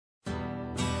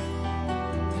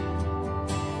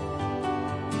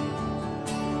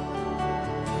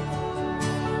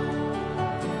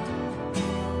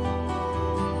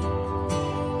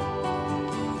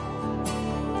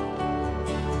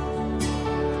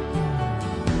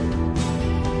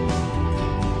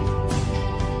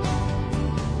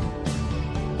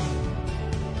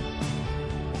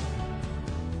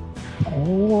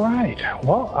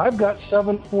Well, I've got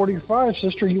 7:45.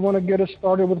 Sister, you want to get us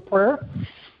started with prayer?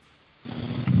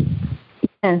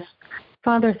 Yes.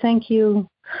 Father, thank you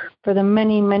for the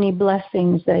many, many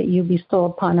blessings that you bestow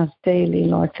upon us daily,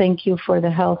 Lord. Thank you for the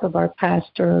health of our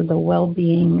pastor, the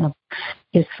well-being of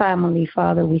his family,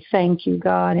 Father. We thank you,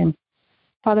 God. And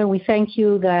Father, we thank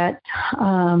you that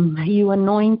you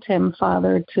anoint him,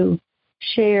 Father, to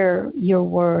share your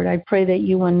word. I pray that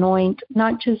you anoint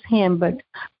not just him, but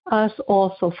us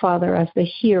also, Father, as the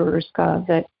hearers, God,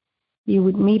 that you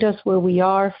would meet us where we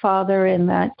are, Father, and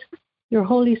that your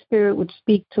Holy Spirit would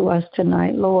speak to us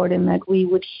tonight, Lord, and that we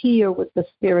would hear what the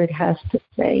Spirit has to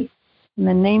say. In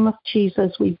the name of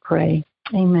Jesus, we pray.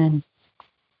 Amen.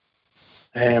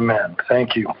 Amen.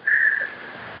 Thank you.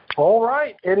 All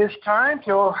right. It is time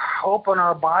to open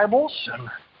our Bibles and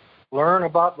learn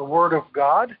about the Word of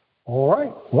God. All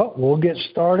right. Well, we'll get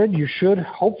started. You should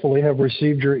hopefully have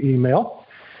received your email,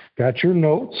 got your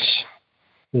notes.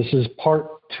 This is part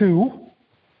 2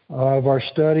 of our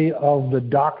study of the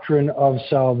doctrine of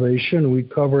salvation. We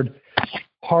covered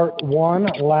part 1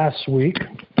 last week,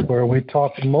 where we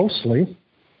talked mostly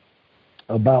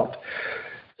about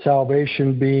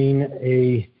salvation being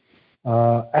a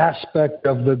aspect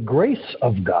of the grace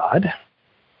of God,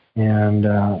 and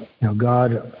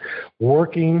God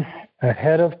working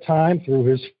ahead of time through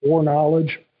his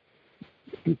foreknowledge,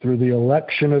 through the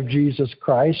election of Jesus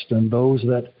Christ and those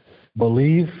that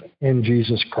believe in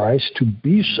Jesus Christ to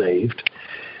be saved.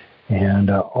 And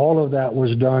all of that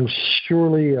was done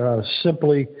surely,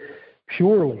 simply,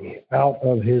 purely out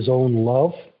of his own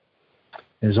love,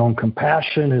 his own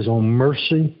compassion, his own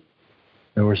mercy.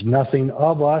 There was nothing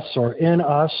of us or in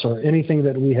us or anything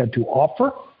that we had to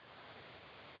offer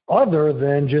other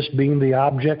than just being the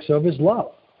objects of his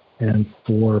love. And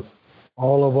for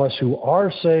all of us who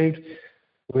are saved,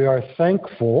 we are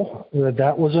thankful that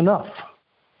that was enough.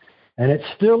 And it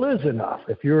still is enough.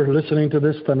 If you're listening to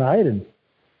this tonight and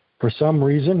for some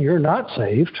reason you're not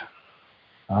saved,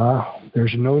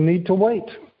 there's no need to wait.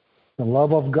 The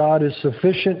love of God is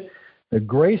sufficient. The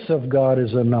grace of God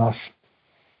is enough.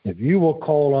 If you will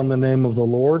call on the name of the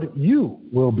Lord, you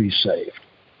will be saved.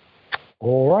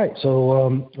 All right.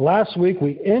 So last week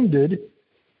we ended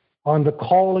on the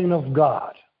calling of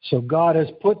God. So God has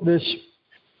put this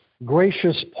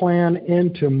gracious plan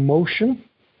into motion.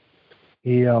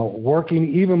 He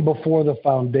working even before the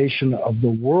foundation of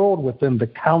the world within the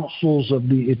counsels of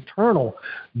the eternal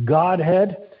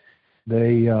Godhead.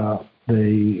 They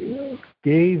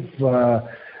gave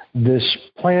this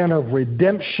plan of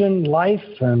redemption, life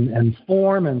and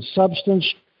form and substance.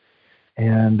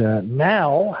 And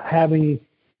now, having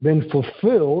been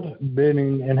fulfilled,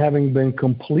 having been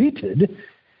completed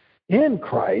in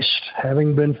Christ,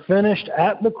 having been finished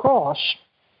at the cross,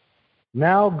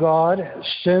 now God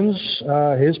sends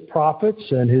his prophets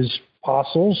and his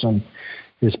apostles and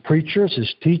his preachers,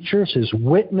 his teachers, his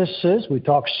witnesses. We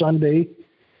talked Sunday,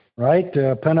 right?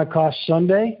 Pentecost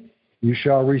Sunday. You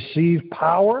shall receive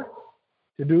power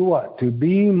to do what? To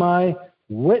be my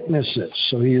witnesses.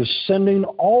 So he is sending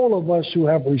all of us who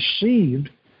have received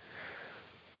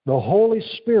the Holy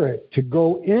Spirit to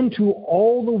go into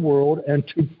all the world and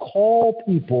to call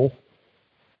people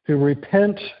to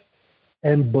repent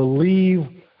and believe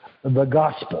the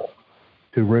gospel.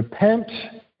 To repent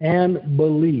and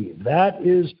believe. That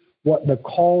is what the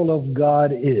call of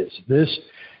God is. This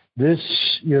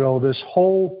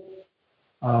whole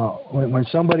when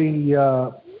somebody,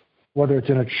 whether it's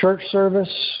in a church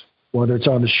service, whether it's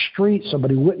on the street,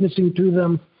 somebody witnessing to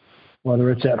them,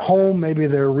 whether it's at home, maybe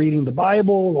they're reading the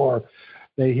Bible, or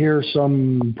they hear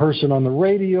some person on the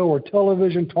radio or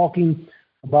television talking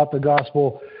about the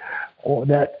gospel, or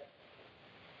that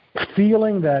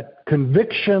feeling, that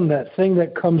conviction, that thing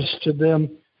that comes to them,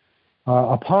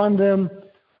 upon them,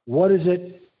 what is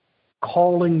it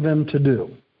calling them to do?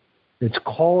 It's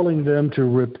calling them to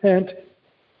repent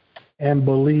and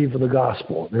believe the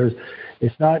gospel.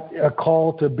 It's not a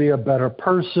call to be a better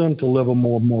person, to live a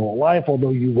more moral life,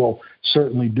 although you will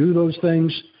certainly do those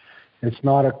things. It's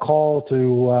not a call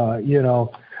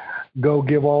to, go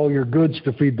give all your goods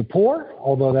to feed the poor,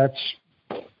 although that's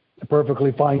a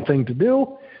perfectly fine thing to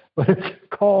do. But it's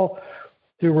a call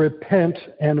to repent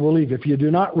and believe. If you do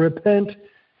not repent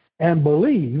and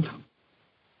believe,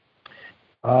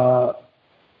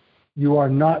 you are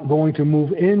not going to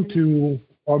move into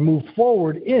or move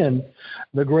forward in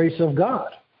the grace of God.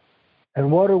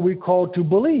 And what are we called to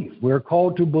believe? We're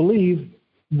called to believe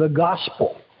the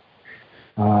gospel.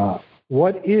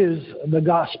 What is the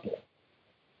gospel?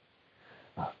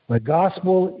 The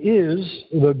gospel is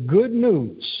the good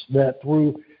news that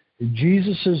through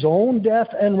Jesus' own death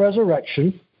and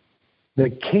resurrection, the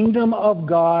kingdom of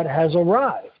God has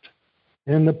arrived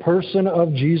in the person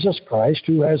of Jesus Christ,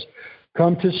 who has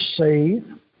come to save,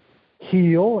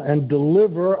 heal, and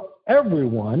deliver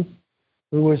everyone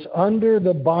who is under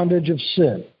the bondage of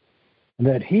sin, and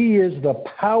that he is the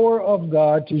power of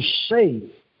God to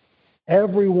save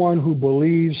everyone who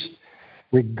believes,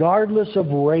 regardless of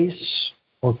race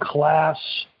or class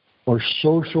or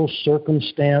social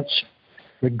circumstance,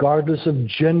 regardless of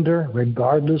gender,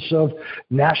 regardless of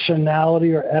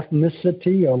nationality or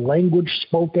ethnicity or language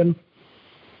spoken.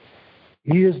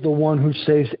 He is the one who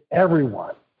saves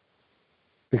everyone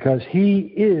because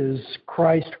he is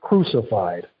Christ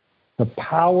crucified, the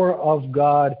power of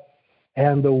God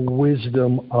and the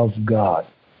wisdom of God.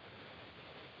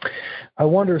 I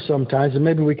wonder sometimes, and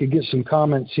maybe we could get some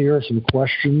comments here, some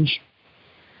questions.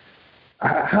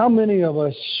 How many of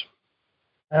us,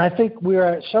 and I think we are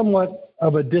at somewhat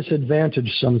of a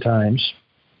disadvantage sometimes,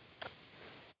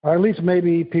 or at least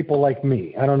maybe people like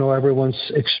me. I don't know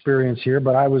everyone's experience here,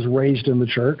 but I was raised in the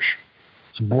church,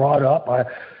 was brought up. I've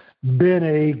been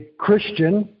a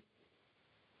Christian,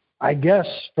 I guess,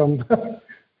 from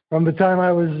the time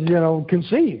I was,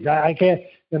 conceived. I can't.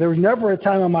 There was never a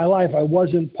time in my life I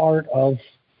wasn't part of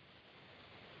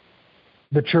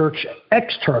the church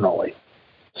externally.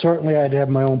 Certainly, I'd have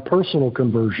my own personal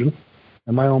conversion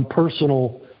and my own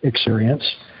personal experience,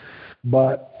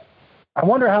 but I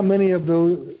wonder how many of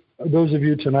those of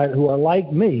you tonight who are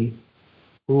like me,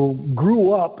 who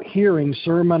grew up hearing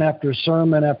sermon after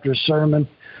sermon after sermon,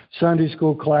 Sunday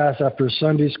school class after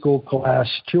Sunday school class,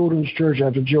 children's church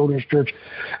after children's church.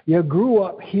 You grew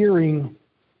up hearing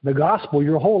the gospel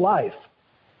your whole life.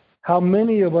 How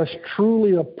many of us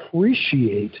truly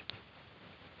appreciate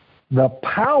the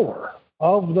power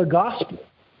of the gospel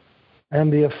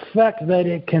and the effect that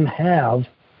it can have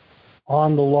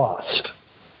on the lost?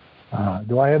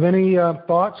 Do I have any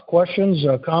thoughts, questions,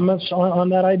 comments on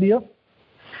that idea?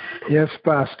 Yes,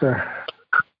 Pastor.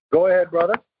 Go ahead,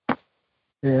 brother.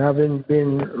 Yeah, having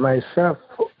been myself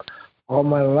all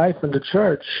my life in the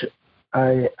church,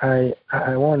 I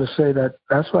want to say that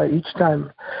that's why each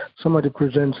time somebody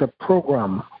presents a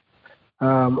program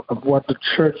of what the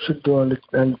church should do and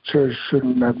the church should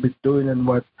not be doing, and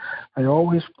what I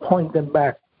always point them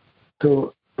back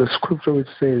to the scripture which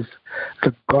says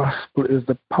the gospel is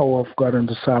the power of God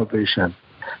unto salvation.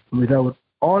 Without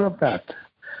all of that,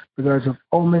 because of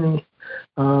how many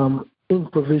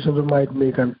improvisations we might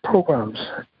make on programs,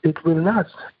 it will not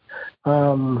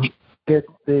get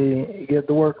the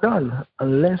work done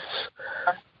unless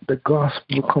the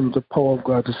gospel becomes the power of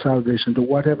God to salvation to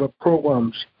whatever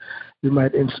programs you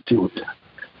might institute.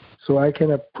 So I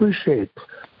can appreciate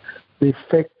the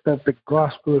effect that the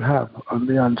gospel will have on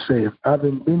the unsaved.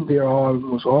 Having been there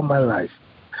almost all my life,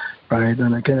 right?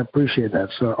 And I can appreciate that.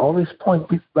 So I always point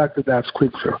people back to that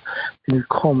scripture when it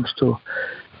comes to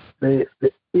the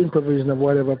improvisation of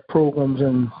whatever programs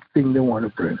and thing they want to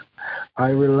bring. I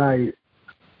rely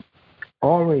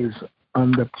always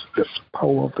on the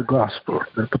power of the gospel,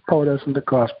 the power that's in the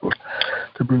gospel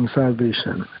to bring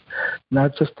salvation,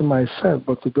 not just to myself,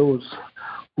 but to those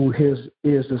who hears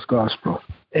this gospel.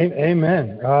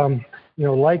 Amen.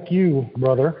 Like you,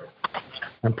 brother,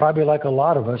 and probably like a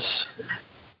lot of us,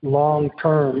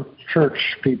 long-term church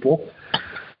people,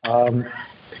 I've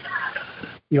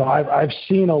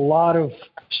seen a lot of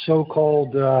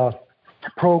so-called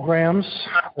programs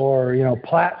or,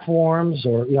 platforms,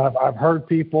 or, I've heard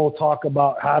people talk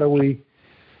about how do we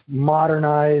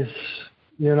modernize,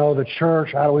 the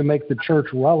church, how do we make the church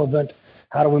relevant,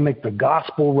 how do we make the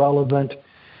gospel relevant,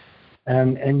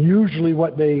 and usually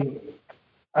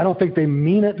I don't think they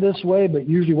mean it this way, but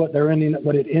usually what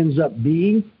it ends up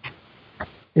being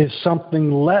is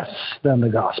something less than the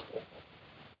gospel,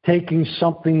 taking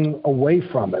something away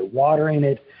from it, watering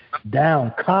it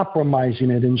down, compromising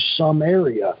it in some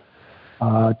area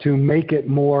to make it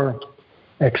more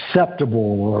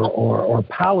acceptable or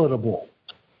palatable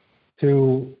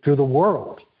to the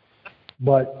world.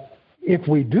 But if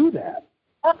we do that,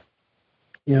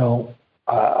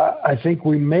 I think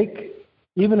we make,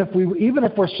 even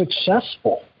if we're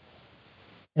successful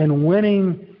in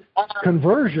winning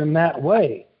conversion that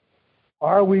way,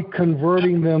 are we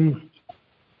converting them?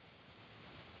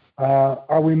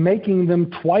 Are we making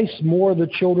them twice more the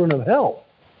children of hell,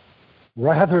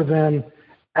 rather than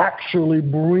actually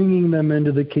bringing them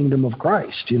into the kingdom of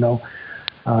Christ?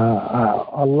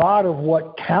 A lot of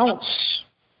what counts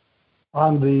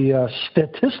on the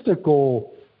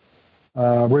statistical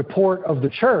report of the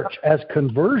church as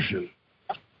conversion,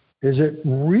 is it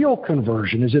real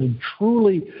conversion? Is it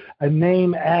truly a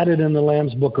name added in the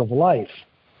Lamb's Book of Life?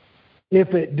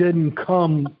 If it didn't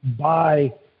come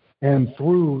by and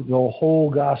through the whole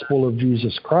gospel of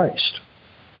Jesus Christ.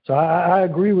 So I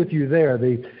agree with you there.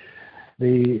 The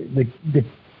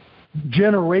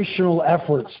generational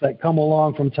efforts that come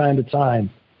along from time to time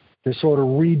to sort of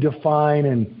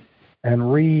redefine and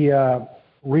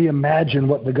reimagine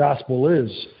what the gospel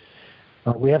is.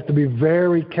 We have to be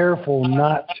very careful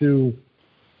not to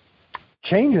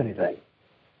change anything.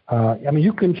 I mean,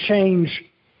 you can change,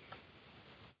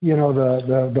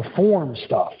 the form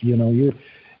stuff. You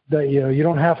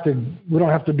don't have to. We don't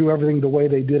have to do everything the way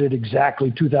they did it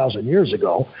exactly 2,000 years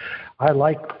ago. I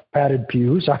like padded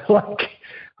pews. I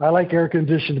like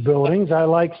air-conditioned buildings. I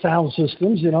like sound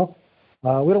systems. We don't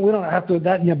have to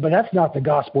but that's not the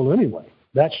gospel anyway.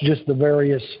 That's just the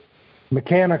various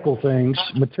mechanical things,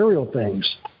 material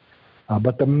things.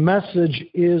 But the message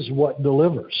is what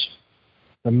delivers.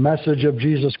 The message of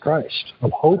Jesus Christ,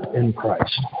 of hope in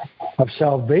Christ, of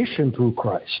salvation through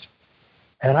Christ.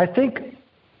 And I think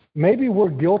maybe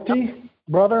we're guilty,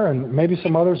 brother, and maybe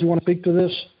some others who want to speak to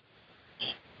this.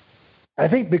 I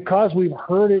think because we've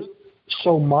heard it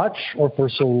so much or for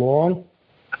so long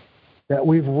that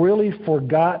we've really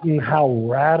forgotten how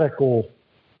radical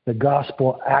the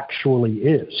gospel actually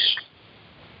is.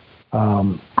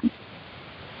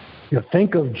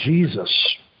 Think of Jesus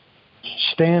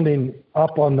standing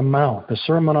up on the Mount, the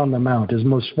Sermon on the Mount, his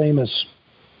most famous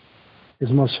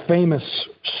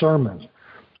sermon.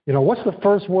 What's the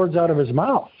first words out of his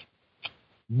mouth?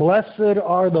 Blessed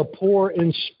are the poor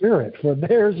in spirit, for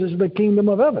theirs is the kingdom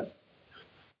of heaven.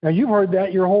 Now, you've heard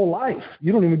that your whole life.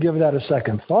 You don't even give that a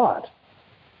second thought.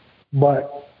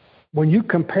 But when you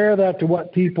compare that to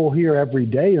what people hear every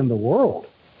day in the world,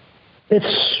 it's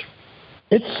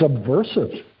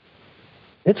subversive.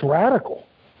 It's radical.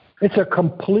 It's a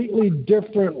completely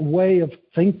different way of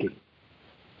thinking.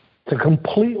 It's a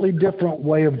completely different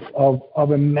way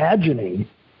of imagining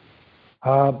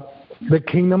the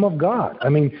kingdom of God. I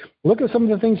mean, look at some of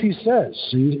the things he says.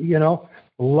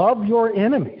 Love your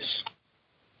enemies.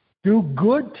 Do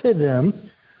good to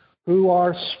them who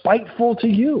are spiteful to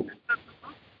you.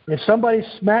 If somebody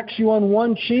smacks you on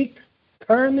one cheek,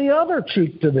 turn the other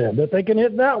cheek to them, that they can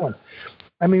hit that one.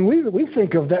 I mean, we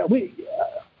think of that.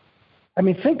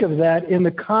 Think of that in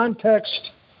the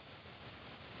context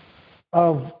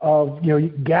of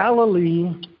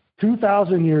Galilee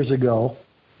 2,000 years ago,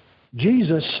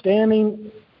 Jesus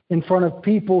standing in front of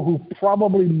people who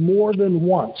probably more than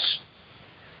once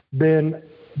been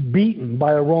beaten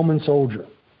by a Roman soldier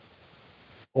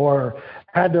or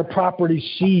had their property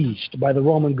seized by the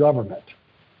Roman government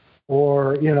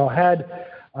or, had,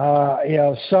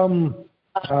 some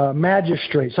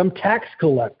magistrate, some tax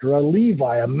collector, a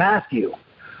Levi, a Matthew,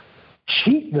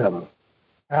 cheat them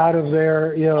out of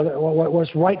their, what was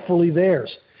rightfully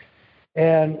theirs.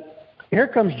 And here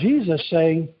comes Jesus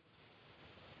saying,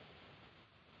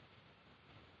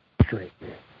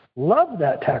 love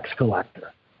that tax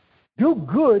collector. Do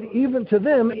good even to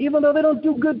them, even though they don't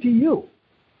do good to you.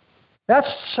 That's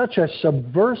such a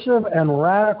subversive and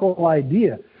radical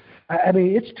idea. I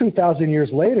mean, it's 2,000 years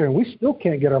later, and we still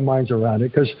can't get our minds around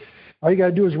it because all you got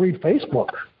to do is read Facebook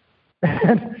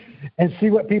and see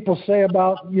what people say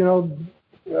about,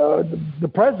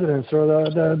 the presidents or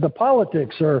the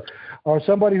politics or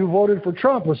somebody who voted for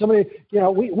Trump or somebody.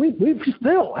 We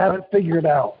still haven't figured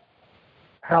out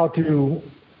how to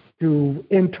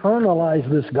internalize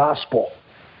this gospel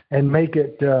and make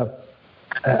it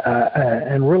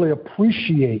and really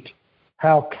appreciate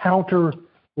how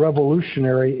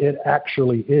counter-revolutionary it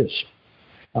actually is.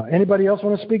 Anybody else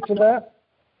want to speak to that?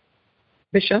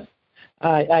 Bishop,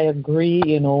 I agree,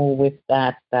 with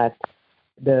that the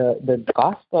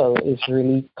gospel is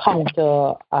really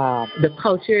counter. The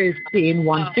culture is saying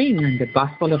one thing, and the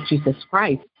gospel of Jesus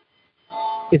Christ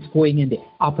is going in the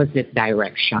opposite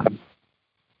direction.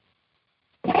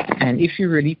 And if you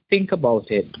really think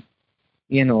about it,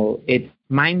 it's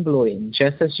mind-blowing.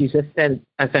 Just as Jesus said,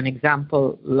 as an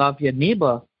example, love your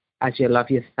neighbor as you love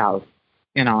yourself.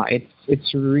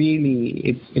 It's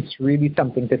really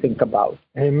something to think about.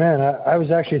 Amen. I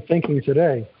was actually thinking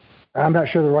today, I'm not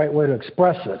sure the right way to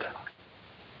express it,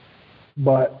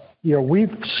 but,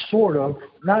 we've sort of,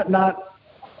 not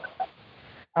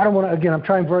I don't want to, again, I'm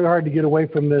trying very hard to get away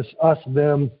from this us,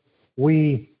 them,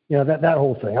 we, that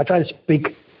whole thing. I try to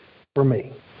speak for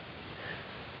me.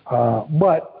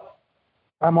 But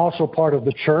I'm also part of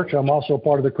the church. I'm also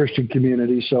part of the Christian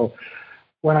community. So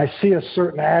when I see a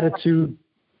certain attitude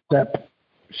that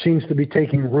seems to be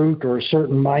taking root or a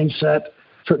certain mindset,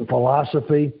 certain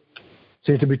philosophy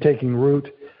seems to be taking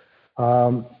root,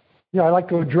 I like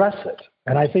to address it.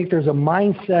 And I think there's a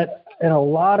mindset in a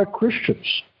lot of Christians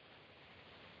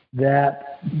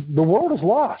that the world is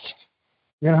lost.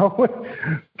 You know,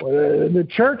 the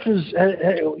church is,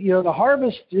 the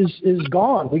harvest is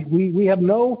gone.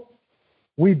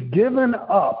 We've given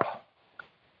up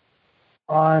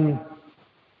on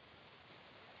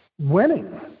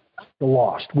winning the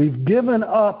lost. We've given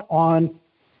up on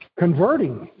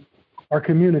converting our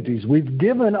communities. We've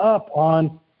given up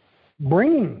on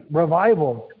bringing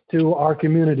revival to our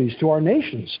communities, to our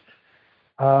nations.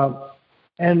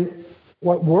 And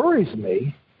what worries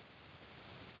me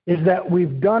is that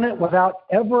we've done it without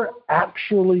ever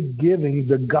actually giving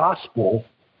the gospel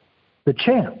the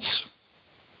chance.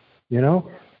 You know,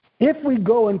 if we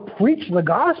go and preach the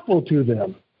gospel to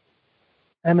them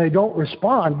and they don't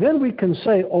respond, then we can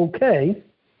say, okay,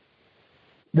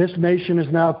 this nation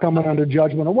is now coming under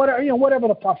judgment, or whatever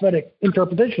the prophetic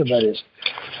interpretation of that is.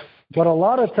 But a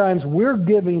lot of times we're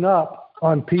giving up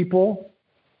on people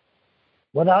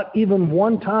without even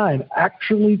one time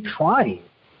actually trying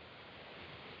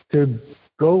to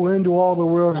go into all the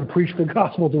world and preach the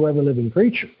gospel to every living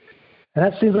creature. And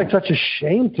that seems like such a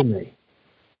shame to me,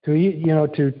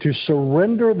 to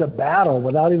surrender the battle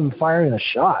without even firing a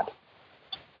shot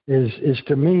is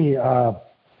to me,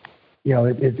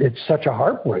 it's such a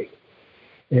heartbreak.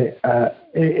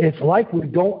 It's like we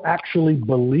don't actually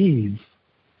believe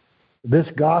this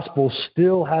gospel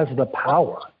still has the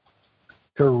power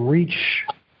to reach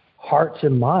hearts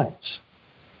and minds.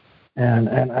 And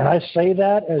I say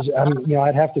that as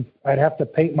I'd have to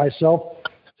paint myself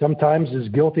sometimes as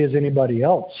guilty as anybody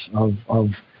else of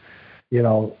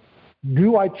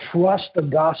do I trust the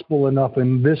gospel enough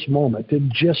in this moment to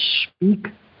just speak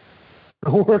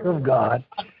the word of God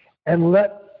and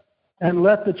let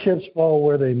the chips fall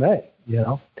where they may,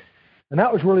 And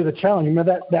that was really the challenge.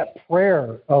 That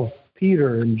prayer of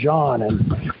Peter and John,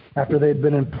 and after they'd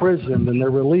been imprisoned and they're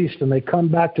released and they come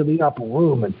back to the upper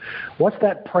room. And what's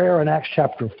that prayer in Acts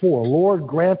chapter 4? Lord,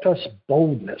 grant us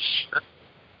boldness.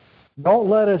 Don't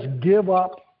let us give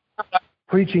up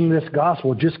preaching this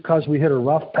gospel just because we hit a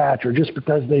rough patch or just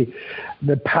because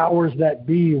the powers that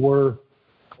be were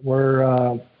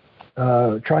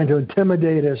trying to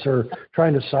intimidate us or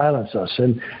trying to silence us.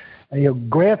 And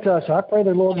grant us, I pray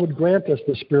the Lord would grant us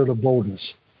the spirit of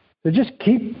boldness to just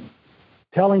keep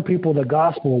telling people the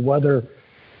gospel, whether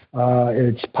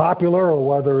it's popular or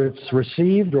whether it's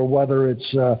received or whether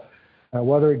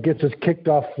it gets us kicked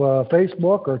off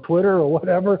Facebook or Twitter or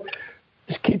whatever.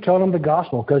 Just keep telling them the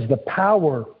gospel, because the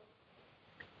power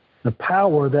that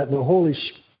the Holy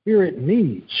Spirit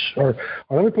needs, or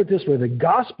let me put it this way, the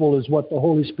gospel is what the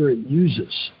Holy Spirit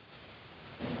uses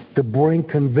to bring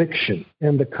conviction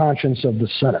in the conscience of the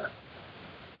sinner.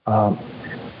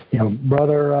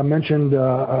 Brother mentioned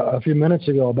a few minutes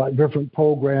ago about different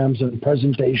programs and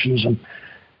presentations,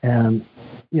 and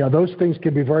those things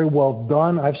can be very well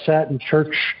done. I've sat in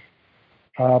church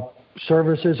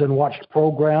services and watched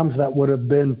programs that would have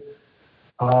been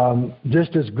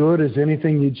just as good as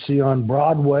anything you'd see on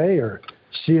Broadway or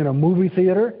see in a movie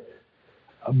theater.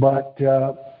 But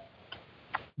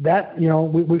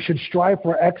we should strive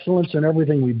for excellence in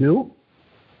everything we do.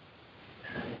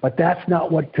 But that's not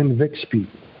what convicts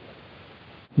people.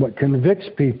 What convicts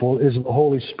people is the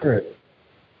Holy Spirit.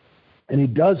 And He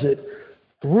does it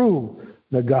through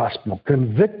the gospel,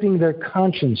 convicting their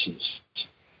consciences.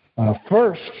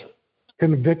 First,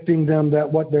 convicting them that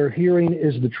what they're hearing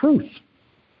is the truth.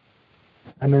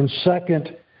 And then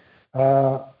second,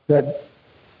 that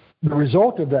the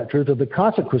result of that truth, or the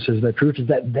consequences of that truth, is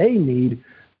that they need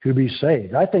to be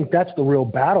saved. I think that's the real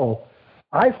battle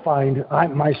I find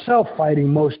myself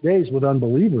fighting most days with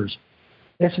unbelievers.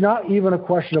 It's not even a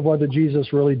question of whether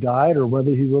Jesus really died or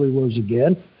whether He really rose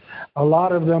again. A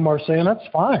lot of them are saying, that's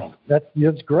fine.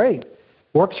 That's great.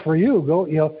 Works for you. Go.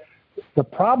 The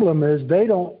problem is they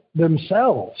don't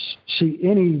themselves see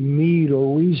any need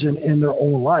or reason in their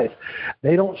own life.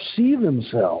 They don't see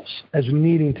themselves as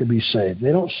needing to be saved.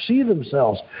 They don't see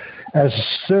themselves as a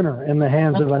sinner in the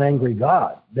hands of an angry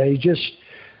God. They just,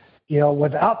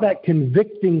 without that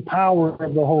convicting power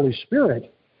of the Holy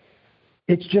Spirit,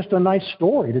 it's just a nice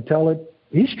story to tell at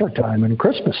Easter time and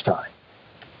Christmas time.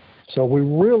 So we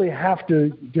really have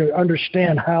to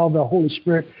understand how the Holy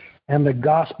Spirit and the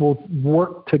gospel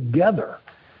work together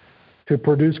to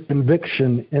produce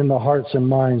conviction in the hearts and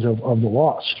minds of the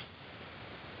lost.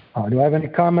 Do I have any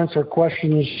comments or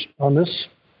questions on this?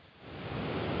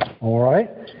 All right.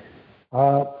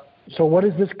 So what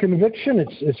is this conviction?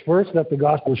 It's first that the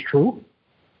gospel is true.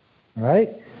 All right.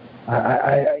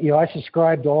 I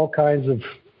subscribe to all kinds of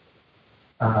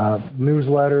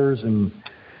newsletters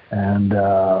and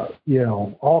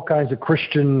all kinds of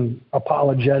Christian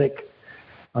apologetic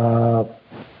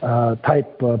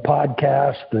type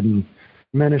podcast and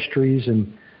ministries,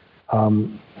 and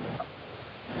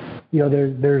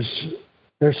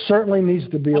there certainly needs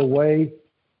to be a way.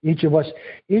 Each of us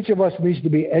needs to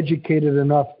be educated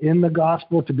enough in the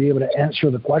gospel to be able to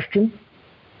answer the question,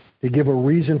 to give a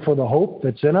reason for the hope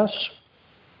that's in us.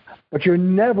 But you're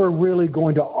never really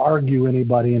going to argue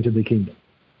anybody into the kingdom.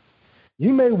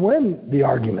 You may win the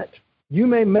argument. You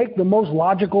may make the most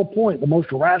logical point, the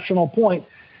most rational point,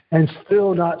 and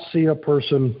still not see a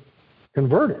person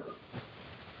converted.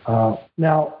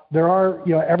 Now, there are,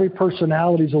 every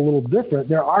personality is a little different.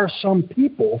 There are some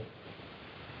people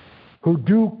who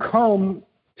do come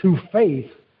to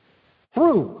faith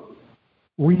through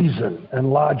reason and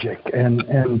logic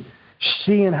and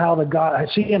seeing how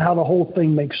the whole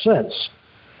thing makes sense.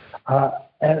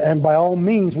 And by all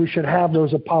means, we should have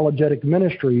those apologetic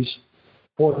ministries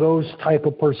for those type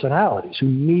of personalities who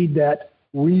need that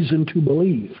reason to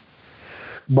believe.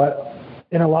 But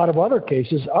in a lot of other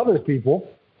cases, other people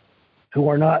who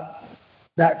are not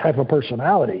that type of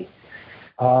personality,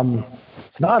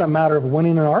 it's not a matter of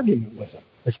winning an argument with them.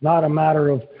 It's not a matter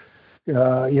of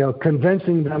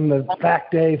convincing them that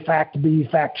fact A, fact B,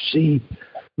 fact C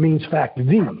means fact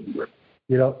D.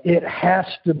 It has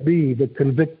to be the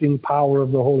convicting power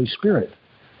of the Holy Spirit.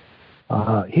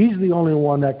 He's the only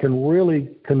one that can really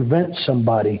convince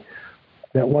somebody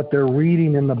that what they're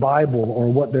reading in the Bible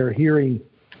or what they're hearing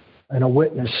in a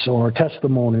witness or a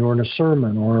testimony or in a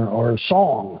sermon or a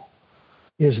song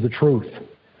is the truth.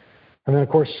 And then, of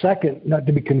course, second, not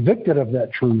to be convicted of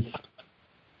that truth,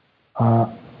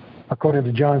 according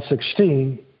to John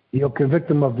 16, he'll convict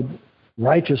them of the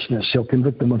righteousness. He'll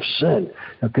convict them of sin.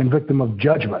 He'll convict them of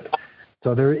judgment.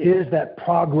 So there is that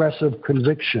progressive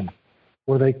conviction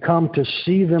where they come to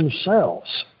see themselves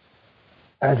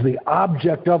as the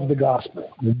object of the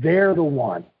gospel. They're the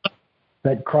one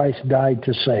that Christ died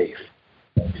to save.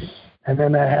 And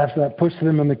then that puts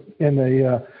them in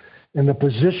the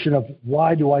position of,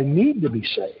 why do I need to be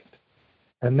saved?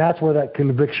 And that's where that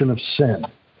conviction of sin,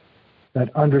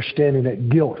 that understanding, that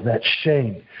guilt, that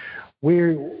shame,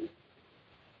 we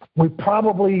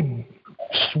probably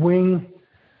swing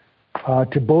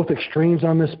to both extremes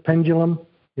on this pendulum.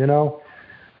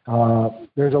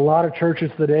 There's a lot of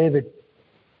churches today that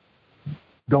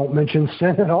don't mention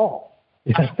sin at all.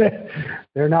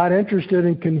 They're not interested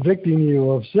in convicting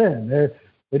you of sin.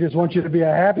 They just want you to be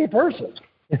a happy person.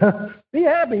 Be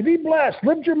happy, be blessed,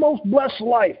 live your most blessed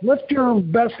life, live your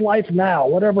best life now,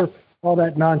 whatever all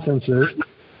that nonsense is.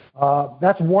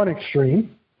 That's one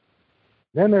extreme.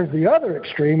 Then there's the other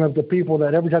extreme of the people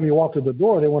that every time you walk through the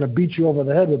door, they want to beat you over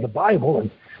the head with the Bible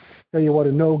and tell you what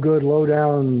a no good, low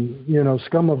down,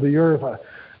 scum of the earth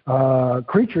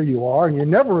creature you are, and you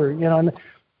never, and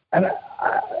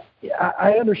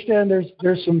I understand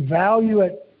there's some value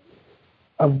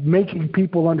of making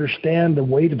people understand the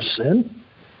weight of sin,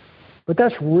 but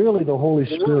that's really the Holy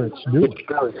Spirit's doing.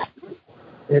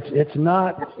 It's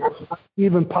not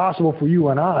even possible for you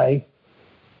and I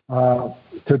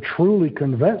to truly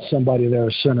convince somebody they're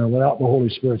a sinner without the Holy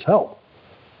Spirit's help.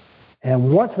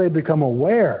 And once they become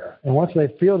aware, and once they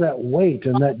feel that weight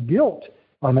and that guilt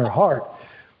on their heart,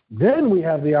 then we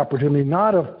have the opportunity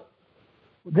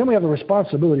then we have the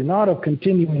responsibility not of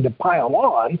continuing to pile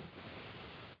on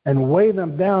and weigh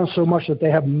them down so much that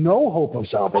they have no hope of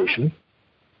salvation,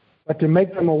 but to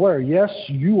make them aware, yes,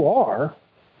 you are,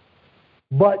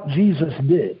 but Jesus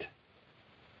did.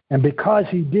 And because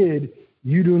he did,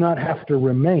 you do not have to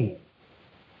remain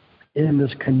in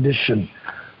this condition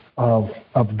of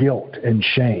guilt and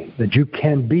shame, that you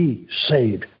can be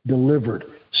saved, delivered,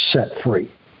 set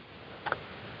free.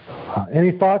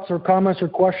 Any thoughts or comments or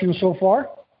questions so far?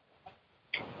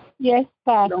 Yes,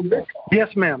 Pastor. Yes,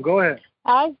 ma'am. Go ahead.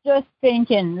 I was just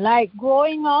thinking, like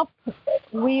growing up,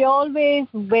 we always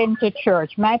went to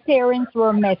church. My parents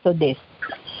were Methodist,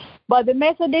 but the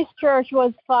Methodist church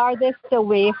was farthest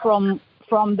away from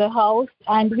the house,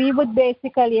 and we would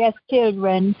basically, as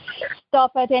children,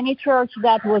 stop at any church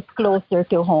that was closer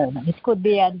to home. It could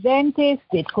be Adventist,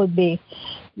 it could be,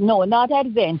 no, not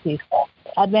Adventist.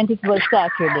 Adventist was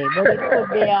Saturday, but it could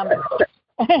be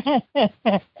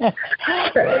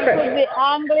it could be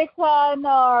Anglican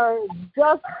or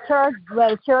just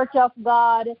Church of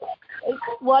God,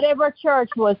 whatever church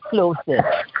was closest.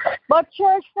 But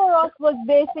church for us was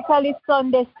basically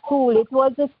Sunday school. It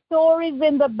was the stories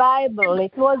in the Bible.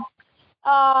 It was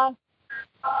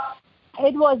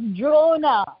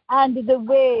Jonah and the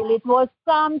whale. It was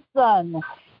Samson.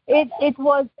 It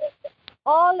was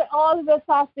all the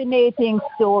fascinating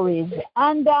stories.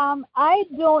 And I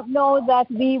don't know that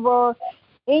we were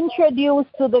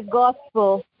introduced to the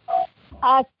gospel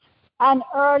at an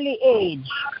early age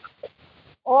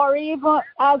or even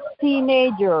as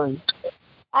teenagers.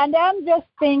 And I'm just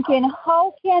thinking,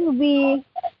 how can we,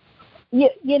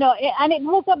 you know, and it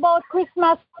was about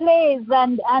Christmas plays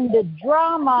and the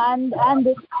drama and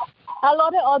a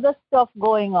lot of other stuff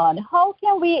going on. How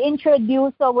can we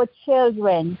introduce our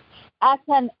children at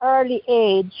an early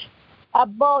age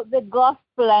about the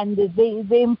gospel and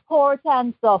the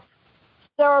importance of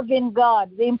serving God,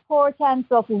 the importance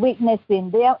of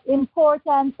witnessing, the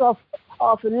importance of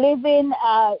living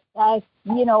a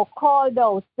called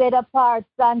out, set apart,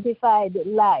 sanctified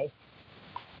life,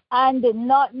 and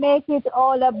not make it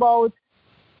all about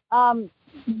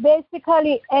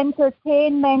basically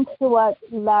entertainment to a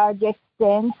large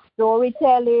extent,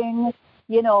 storytelling,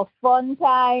 fun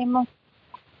time.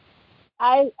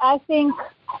 I think,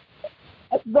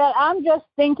 well, I'm just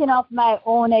thinking of my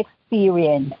own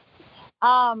experience.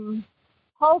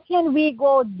 How can we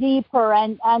go deeper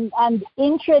and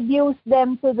introduce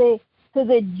them to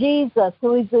the Jesus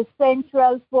who is the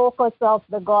central focus of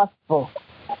the gospel,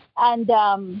 and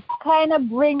kind of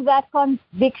bring that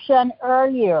conviction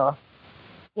earlier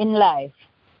in life?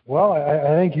 Well,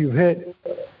 I think you've hit,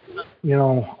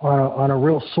 on a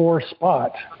real sore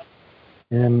spot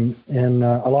in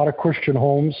a lot of Christian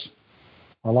homes,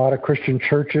 a lot of Christian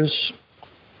churches.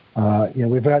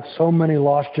 We've got so many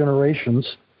lost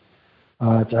generations.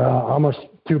 It's almost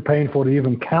too painful to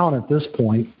even count at this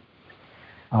point.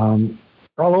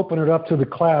 I'll open it up to the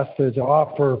class to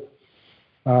offer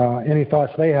any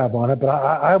thoughts they have on it. But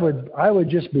I would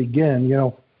just begin.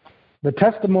 The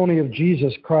testimony of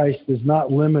Jesus Christ is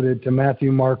not limited to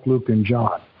Matthew, Mark, Luke, and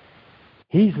John.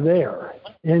 He's there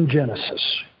in Genesis.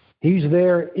 He's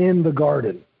there in the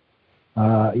garden.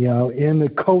 In the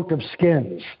coat of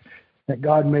skins that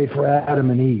God made for Adam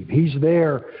and Eve. He's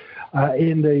there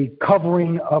in the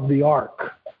covering of the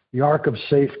ark of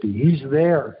safety. He's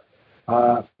there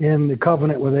in the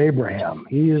covenant with Abraham.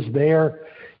 He is there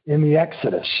in the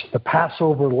Exodus, the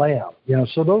Passover lamb.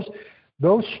 So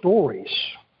those stories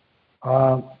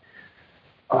have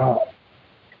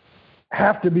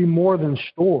to be more than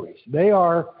stories. They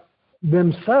are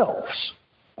themselves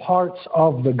parts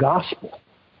of the gospel.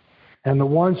 And the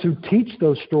ones who teach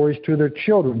those stories to their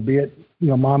children, be it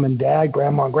mom and dad,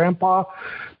 grandma and grandpa,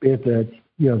 be it the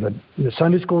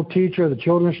Sunday school teacher, the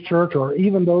children's church, or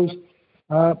even those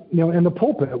in the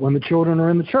pulpit when the children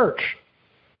are in the church,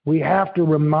 we have to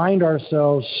remind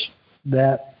ourselves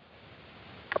that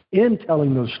in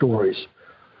telling those stories,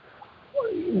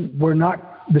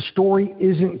 the story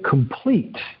isn't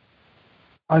complete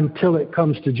until it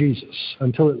comes to Jesus,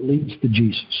 until it leads to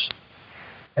Jesus.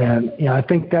 And I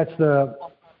think that's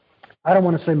I don't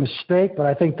want to say mistake, but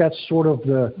I think that's sort of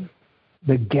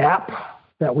the gap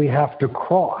that we have to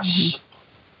cross,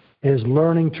 is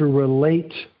learning to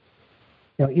relate.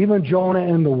 Even Jonah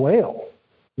and the whale.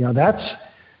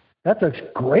 That's a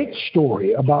great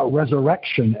story about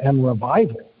resurrection and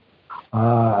revival.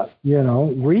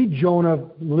 Read Jonah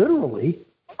literally,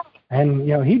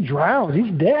 and he drowns.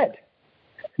 He's dead.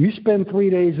 You spend 3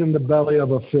 days in the belly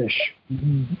of a fish,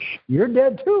 you're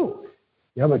dead too.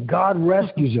 But God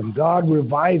rescues him. God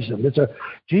revives him.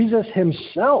 Jesus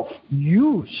himself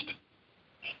used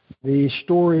the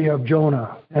story of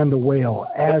Jonah and the whale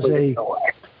as a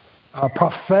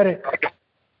prophetic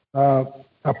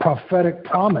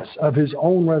promise of his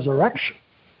own resurrection.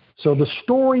 So the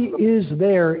story is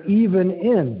there even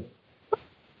in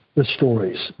the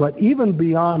stories. But even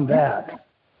beyond that,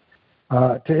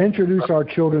 to introduce our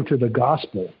children to the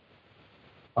gospel,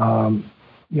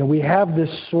 we have this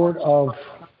sort of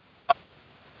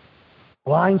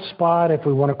blind spot, if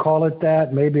we want to call it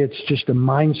that. Maybe it's just a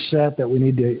mindset that we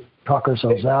need to talk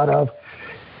ourselves out of,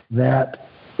 that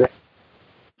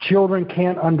children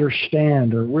can't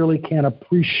understand or really can't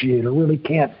appreciate or really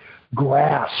can't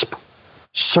grasp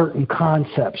certain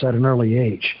concepts at an early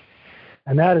age.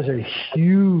 And that is a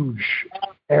huge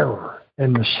error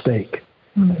and mistake.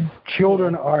 Mm-hmm.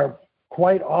 Children are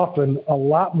quite often a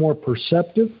lot more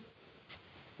perceptive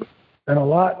and a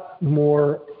lot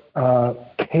more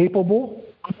capable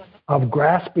of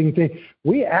grasping things.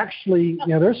 We actually,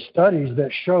 there's studies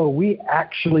that show we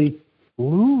actually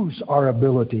lose our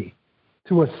ability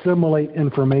to assimilate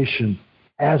information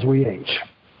as we age.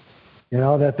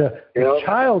 That the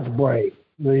child's brain,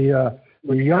 the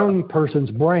young person's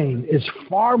brain is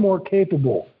far more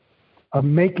capable of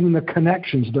making the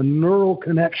connections, the neural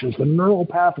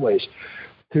pathways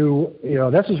to,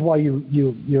 this is why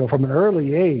you from an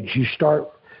early age, you start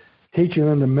teaching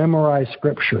them to memorize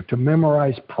scripture, to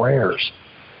memorize prayers.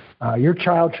 Your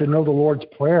child should know the Lord's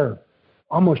Prayer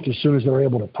almost as soon as they're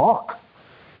able to talk.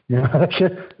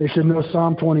 They should know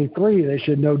Psalm 23. They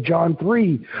should know John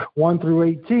 3, 1 through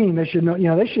 18. They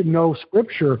should know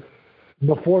Scripture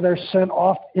before they're sent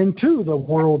off into the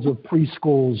worlds of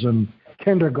preschools and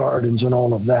kindergartens and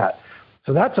all of that.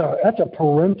 So that's a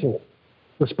parental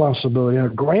responsibility and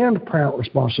a grandparent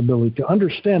responsibility to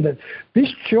understand that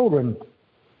these children,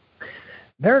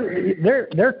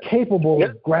 they're capable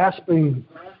of grasping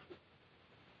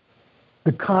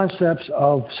the concepts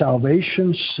of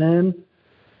salvation, sin.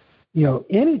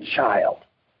 Any child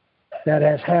that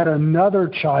has had another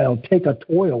child take a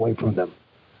toy away from them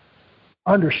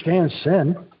understands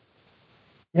sin.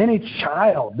 Any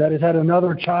child that has had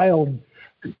another child,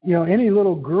 any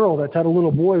little girl that's had a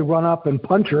little boy run up and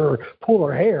punch her or pull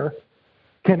her hair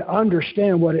can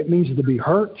understand what it means to be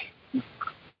hurt,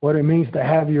 what it means to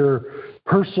have your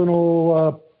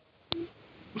personal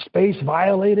space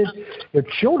violated. Your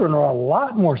children are a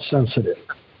lot more sensitive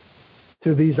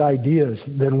to these ideas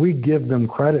than we give them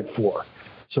credit for.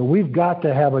 So we've got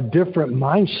to have a different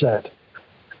mindset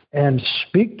and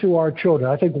speak to our children.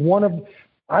 I think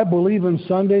I believe in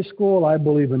Sunday school. I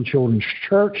believe in children's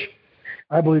church.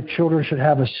 I believe children should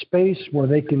have a space where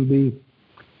they can be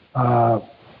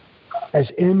as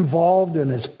involved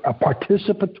and as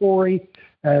participatory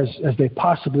as they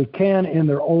possibly can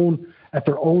at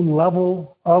their own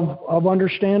level of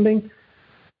understanding.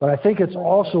 But I think it's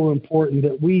also important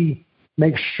that we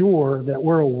make sure that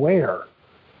we're aware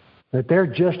that they're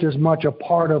just as much a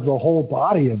part of the whole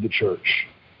body of the church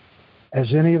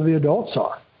as any of the adults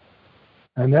are,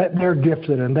 and that they're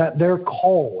gifted and that they're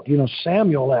called.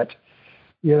 Samuel at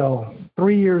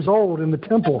 3 years old in the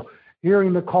temple,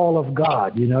 hearing the call of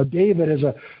God. David as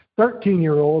a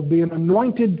 13-year-old being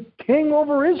anointed king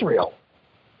over Israel.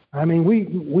 I mean,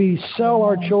 we sell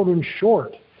our children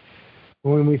short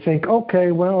when we think,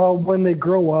 okay, well, when they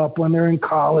grow up, when they're in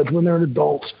college, when they're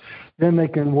adults, then they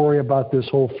can worry about this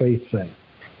whole faith thing.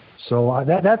 So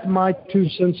that's my 2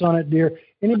 cents on it, dear.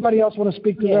 Anybody else want to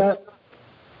speak to that?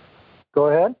 Go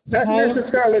ahead. Not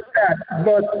necessarily that,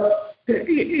 but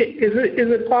is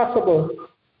it possible?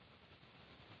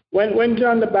 When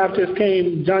John the Baptist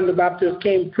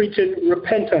came preaching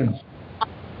repentance.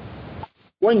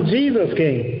 When Jesus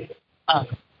came,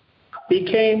 he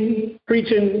came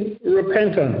preaching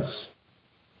repentance.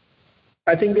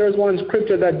 I think there's one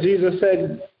scripture that Jesus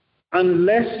said,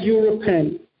 unless you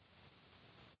repent,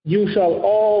 you shall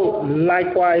all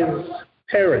likewise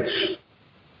perish.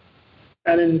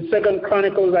 And in 2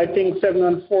 Chronicles, I think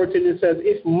 7:14, it says,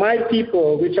 if my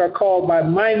people, which are called by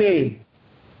my name,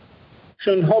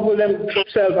 should humble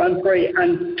themselves and pray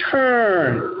and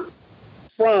turn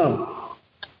from.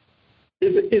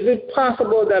 Is it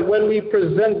possible that when we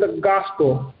present the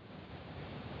gospel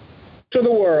to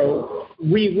the world,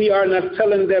 we are not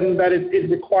telling them that it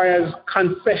requires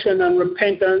confession and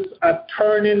repentance, a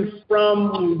turning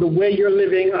from the way you're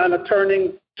living and a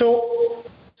turning to?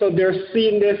 So they're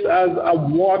seeing this as a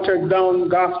watered-down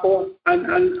gospel and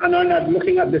are not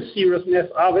looking at the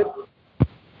seriousness of it?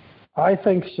 I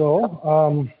think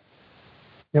so.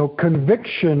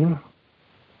 Conviction,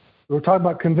 we were talking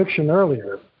about conviction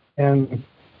earlier, and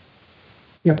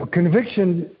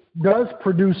conviction does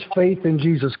produce faith in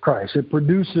Jesus Christ. It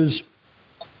produces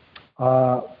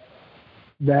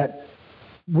that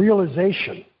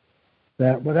realization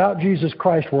that without Jesus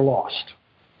Christ we're lost.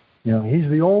 He's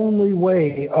the only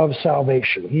way of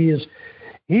salvation. He's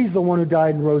the one who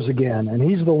died and rose again, and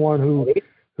he's the one who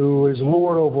is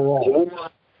Lord over all.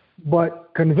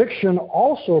 But conviction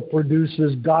also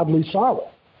produces godly sorrow.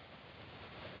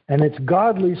 And it's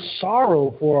godly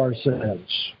sorrow for our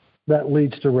sins that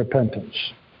leads to repentance.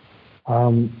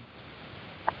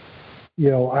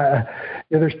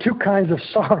 There's 2 kinds of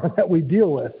sorrow that we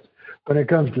deal with when it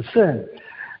comes to sin.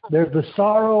 There's the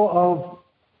sorrow of,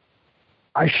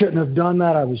 I shouldn't have done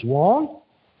that, I was wrong.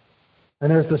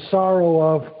 And there's the sorrow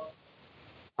of,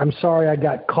 I'm sorry I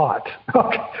got caught.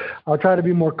 I'll try to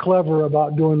be more clever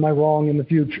about doing my wrong in the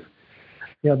future.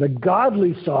 The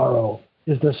godly sorrow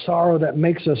is the sorrow that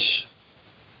makes us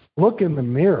look in the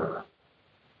mirror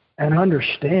and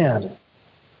understand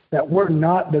that we're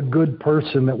not the good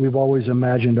person that we've always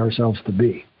imagined ourselves to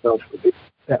be.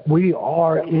 That we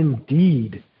are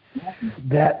indeed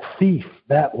that thief,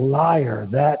 that liar,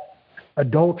 that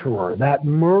adulterer, that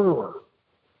murderer,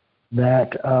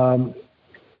 that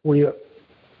we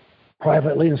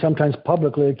privately and sometimes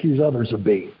publicly accuse others of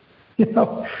being.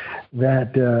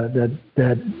 That the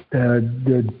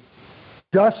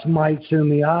dust mites in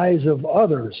the eyes of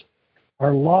others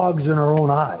are logs in our own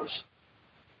eyes.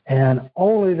 And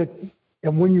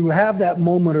when you have that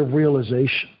moment of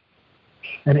realization,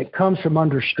 and it comes from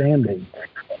understanding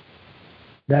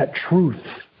that truth,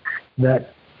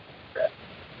 that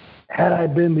had I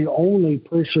been the only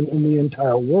person in the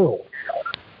entire world,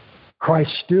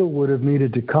 Christ still would have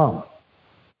needed to come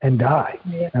and die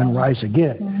and rise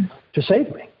again to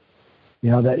save me.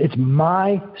 That it's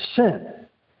my sin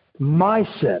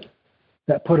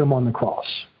that put him on the cross.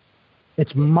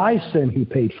 It's my sin he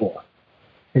paid for.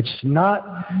 It's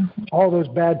not all those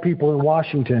bad people in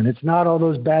Washington. It's not all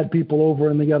those bad people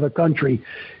over in the other country.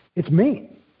 It's me.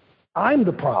 I'm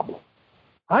the problem.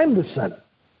 I'm the sinner.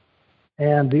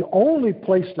 And the only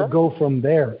place to go from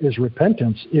there is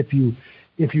repentance if you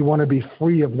want to be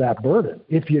free of that burden.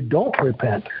 If you don't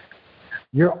repent,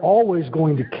 you're always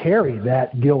going to carry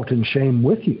that guilt and shame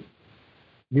with you.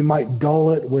 You might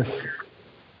dull it with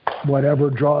whatever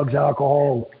drugs,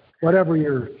 alcohol, whatever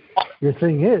your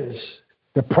thing is,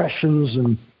 depressions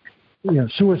and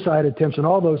suicide attempts and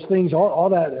all those things, all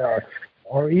that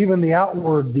or even the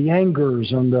outward, the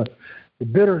angers and the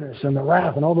bitterness and the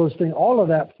wrath and all those things, all of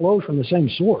that flows from the same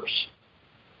source.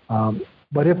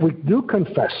 But if we do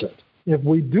confess it, if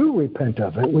we do repent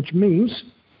of it, which means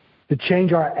to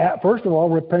change first of all,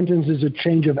 repentance is a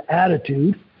change of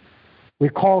attitude. We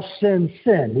call sin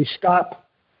sin. We stop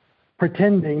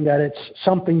pretending that it's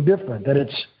something different, that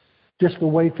it's just the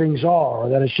way things are, or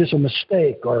that it's just a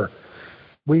mistake, or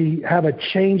we have a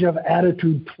change of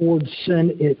attitude towards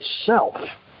sin itself,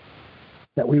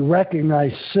 that we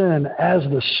recognize sin as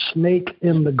the snake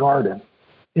in the garden.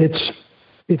 It's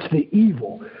the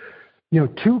evil.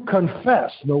 To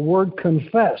confess, the word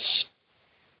confess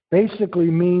basically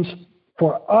means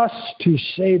for us to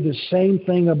say the same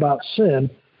thing about sin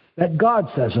that God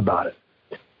says about it.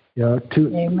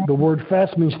 The word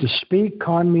fess means to speak,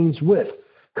 con means with.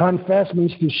 Confess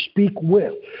means to speak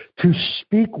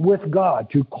with God,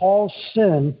 to call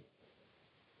sin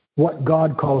what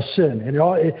God calls sin. And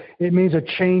it means a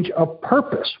change of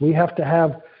purpose. We have to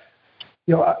have,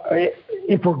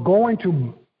 if we're going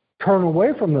to turn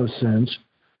away from those sins,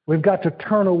 we've got to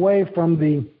turn away from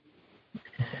the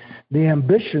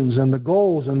ambitions and the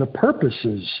goals and the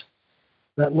purposes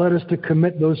that led us to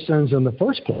commit those sins in the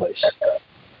first place.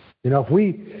 There's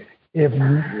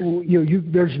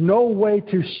no way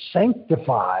to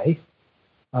sanctify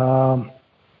a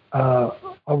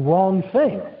wrong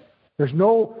thing. There's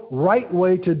no right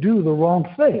way to do the wrong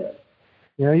thing.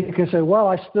 You can say, well,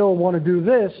 I still want to do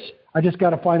this. I just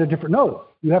got to find a different. No,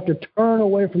 you have to turn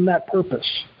away from that purpose,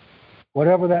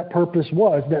 whatever that purpose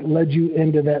was that led you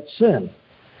into that sin.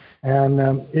 And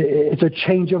it's a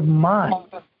change of mind.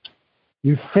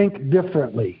 You think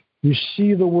differently. You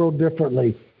see the world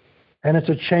differently. And it's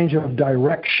a change of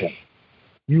direction.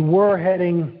 You were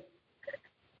heading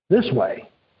this way.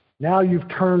 Now you've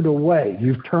turned away.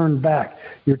 You've turned back.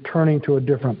 You're turning to a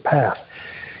different path.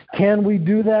 Can we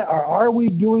do that? Or are we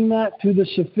doing that to the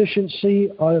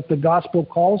sufficiency that the gospel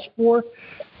calls for?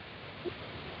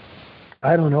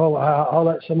 I don't know. I'll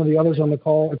let some of the others on the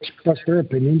call express their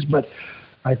opinions, but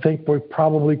I think we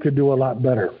probably could do a lot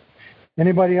better.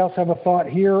 Anybody else have a thought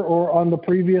here or on the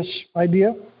previous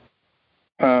idea?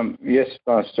 Yes,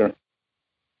 Pastor.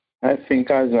 I think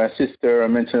as my sister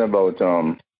mentioned about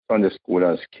Sunday school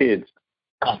as kids,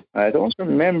 I don't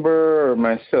remember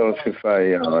myself if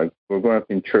I were growing up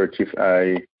in church, if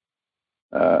I,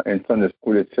 in Sunday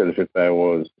school itself, if I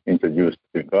was introduced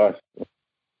to the gospel.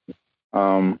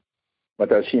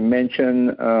 But as she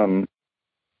mentioned,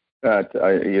 that,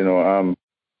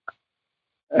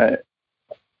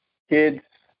 kids,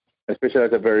 especially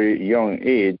at a very young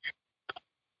age,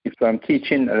 if I'm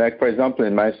teaching, like for example,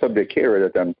 in my subject area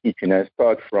that I'm teaching, I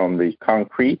start from the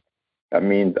concrete. That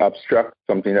means abstract,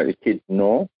 something that the kids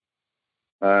know.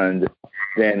 And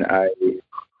then I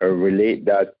relate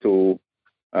that to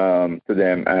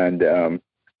them and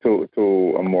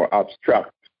to a more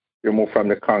abstract. You move from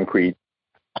the concrete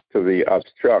to the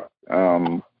abstract.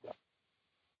 So,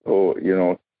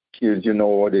 kids,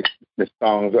 the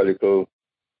songs are little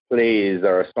plays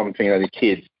or something that the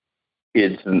kids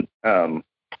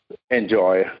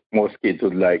enjoy, most kids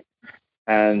would like.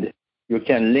 And you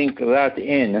can link that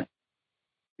in,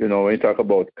 when you talk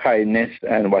about kindness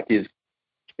and what is,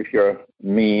 if you're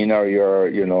mean or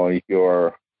if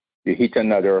you hit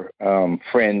another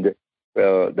friend,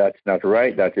 well, that's not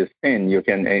right, that is sin. You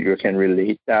can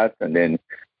relate that, and then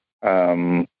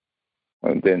as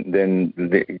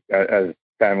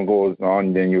time goes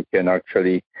on, then you can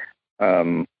actually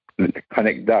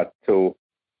connect that to,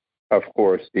 of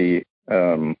course, to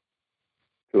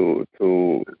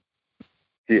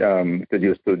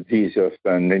Jesus,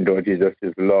 and Jesus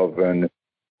is love, and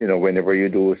whenever you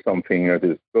do something that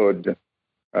is good,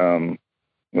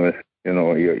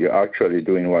 you're actually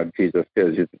doing what Jesus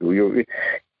tells you to do.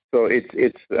 So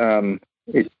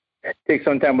it's take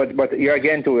some time. But here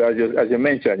again, too, as you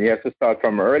mentioned, you have to start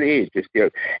from early age. You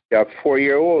have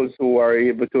 4-year-olds who are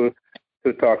able to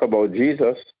talk about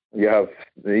Jesus. You have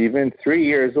even 3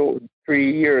 years old.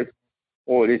 3 years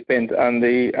old is spent on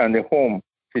the home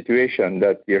situation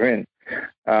that you're in.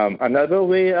 Another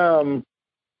way, and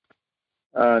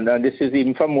this is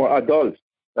even for more adults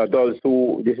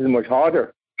who this is much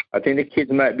harder. I think the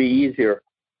kids might be easier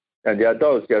than the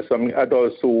adults. There are some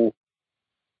adults who,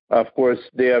 of course,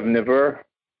 they have never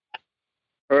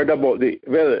heard about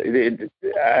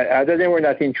other than we're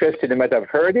not interested, they might have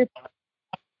heard it,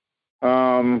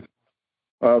 but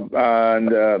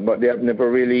they have never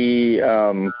really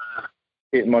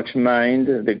paid much mind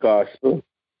the gospel.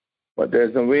 But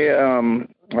there's a way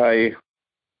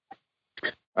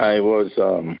I was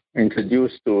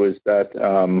introduced to is that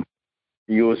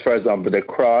use, for example, the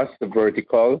cross, the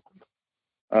vertical,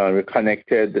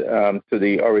 connected to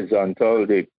the horizontal.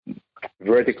 The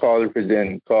vertical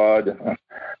represents God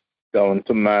down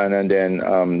to man, and then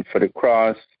for the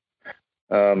cross,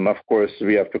 of course,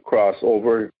 we have to cross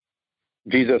over.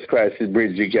 Jesus Christ is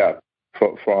bridge the gap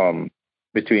from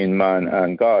between man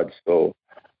and God. So,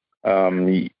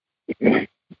 in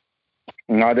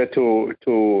order to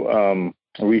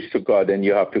reach to God, then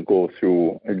you have to go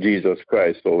through Jesus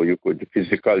Christ. So you could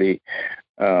physically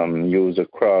use a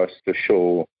cross to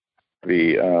show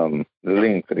the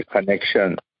link, the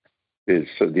connection.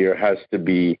 So there has to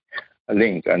be a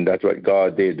link, and that's what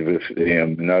God did with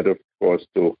him. In order for us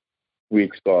to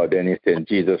reach God, then he sent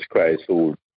Jesus Christ,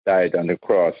 who died on the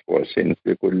cross for sins.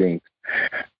 We could link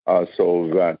also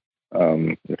that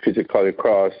physical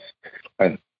cross,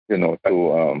 and to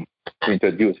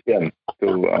introduce them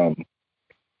to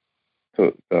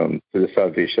the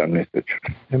salvation message.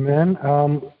 Amen.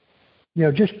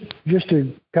 Just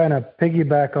to kind of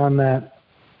piggyback on that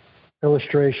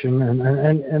illustration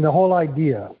and the whole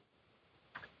idea,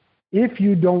 if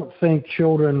you don't think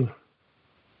children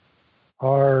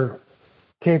are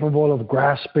capable of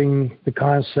grasping the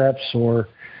concepts or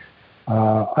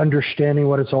understanding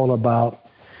what it's all about,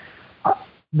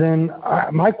 then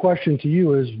my question to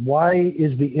you is, why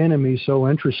is the enemy so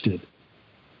interested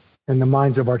in the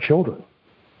minds of our children?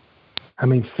 I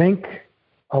mean, think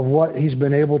of what he's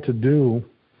been able to do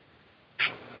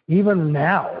even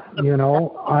now,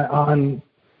 on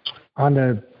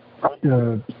the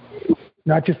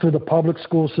not just through the public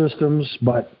school systems,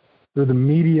 but through the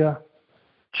media,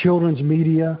 children's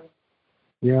media.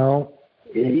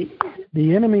 The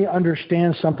enemy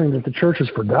understands something that the church has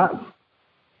forgotten,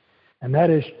 and that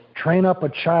is train up a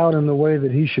child in the way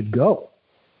that he should go.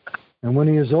 And when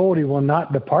he is old, he will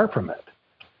not depart from it.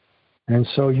 And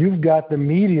so you've got the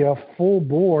media full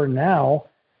bore now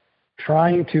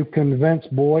trying to convince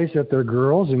boys that they're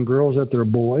girls and girls that they're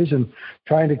boys, and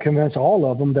trying to convince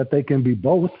all of them that they can be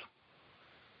both.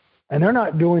 And they're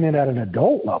not doing it at an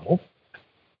adult level.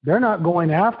 They're not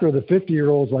going after the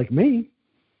 50-year-olds like me.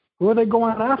 Who are they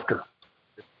going after?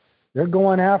 They're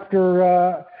going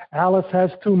after Alice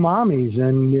has 2 mommies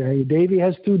and Davy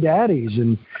has 2 daddies,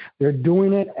 and they're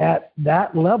doing it at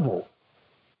that level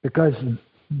because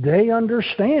they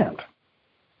understand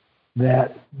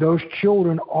that those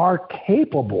children are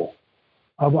capable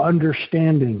of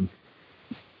understanding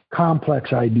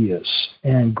complex ideas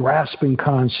and grasping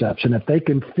concepts. And if they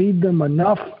can feed them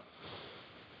enough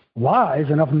lies,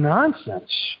 enough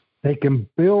nonsense, they can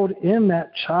build in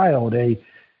that child a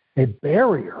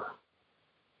barrier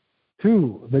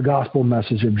to the gospel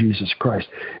message of Jesus Christ.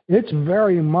 It's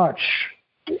very much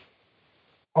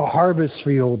a harvest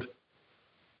field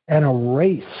and a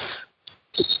race.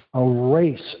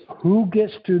 Who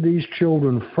gets to these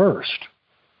children first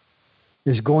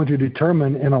is going to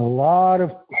determine in a lot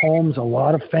of homes, a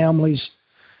lot of families,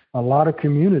 a lot of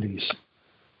communities,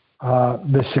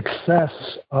 the success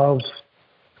of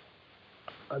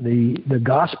the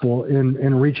gospel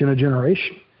in reaching a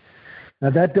generation.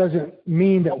 Now, that doesn't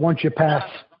mean that once you pass,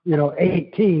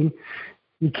 18,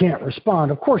 you can't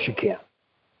respond. Of course you can.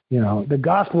 The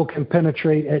gospel can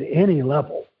penetrate at any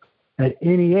level, at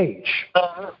any age.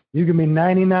 You can be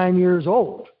 99 years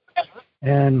old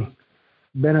and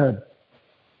been a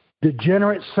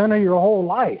degenerate sinner your whole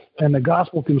life, and the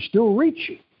gospel can still reach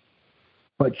you.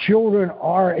 But children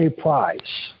are a prize,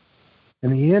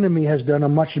 and the enemy has done a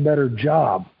much better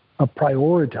job of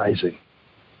prioritizing.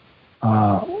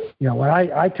 When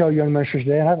I tell young ministers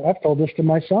today, and I've told this to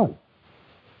my son.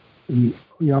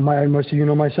 Most of you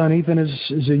know my son Ethan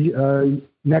is a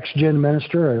next-gen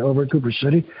minister over at Cooper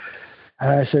City. And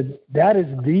I said, that is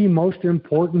the most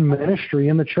important ministry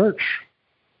in the church.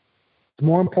 It's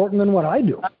more important than what I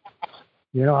do.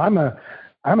 I'm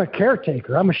a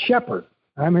caretaker. I'm a shepherd.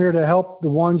 I'm here to help the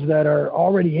ones that are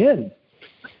already in.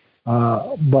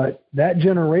 But that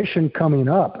generation coming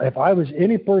up, if I was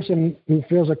any person who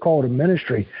feels a call to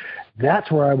ministry,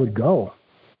 that's where I would go.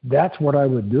 That's what I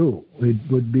would do. It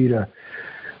would be to,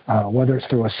 whether it's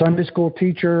through a Sunday school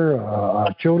teacher,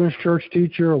 a children's church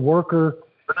teacher, a worker.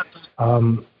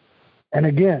 And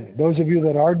again, those of you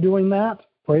that are doing that,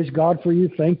 praise God for you.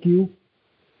 Thank you.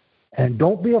 And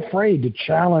don't be afraid to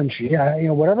challenge,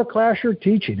 whatever class you're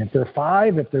teaching. If they're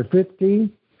 5, if they're 15,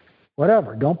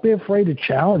 whatever. Don't be afraid to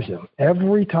challenge them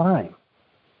every time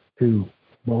to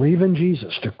believe in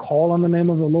Jesus, to call on the name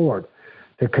of the Lord,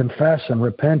 to confess and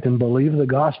repent and believe the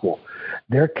gospel.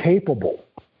 They're capable.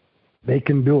 They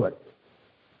can do it.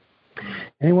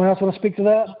 Anyone else want to speak to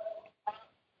that?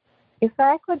 If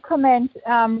I could comment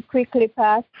quickly,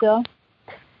 Pastor.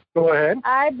 Go ahead.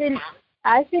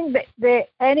 I think that the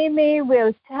enemy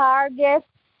will target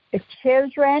the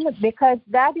children because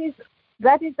that is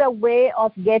a way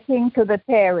of getting to the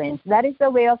parents. That is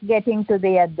a way of getting to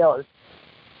the adults.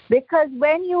 Because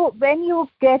when you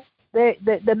get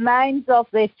the minds of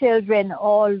the children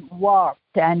all warped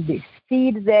and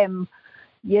feed them,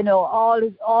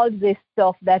 all this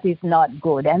stuff that is not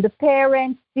good, and the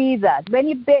parents see that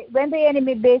when the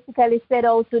enemy basically set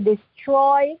out to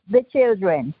destroy the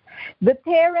children, the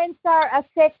parents are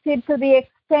affected to the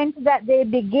extent that they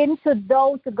begin to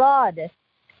doubt God.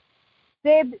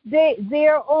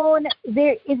 Their own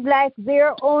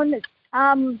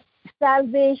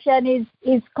salvation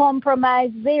is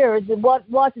compromised. Theirs,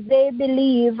 what they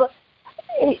believe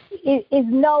is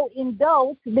now in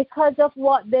doubt because of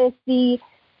what they see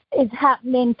is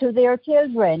happening to their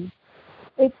children.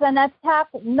 It's an attack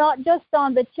not just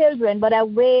on the children, but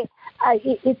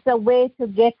it's a way to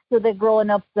get to the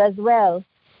grown-ups as well.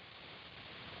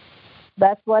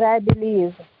 That's what I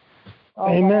believe.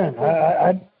 Amen.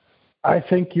 I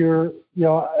think the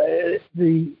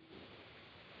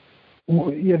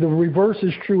reverse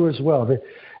is true as well.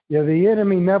 The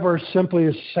enemy never simply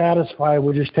is satisfied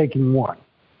with just taking one.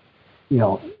 He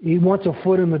wants a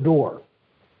foot in the door.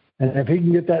 And if he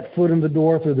can get that foot in the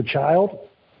door through the child,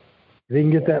 if he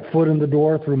can get that foot in the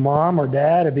door through mom or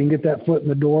dad, if he can get that foot in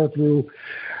the door through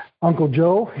Uncle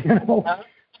Joe,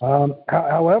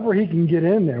 however he can get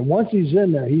in there, once he's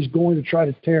in there, he's going to try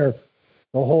to tear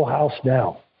the whole house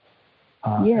down.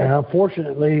 And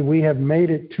unfortunately, we have made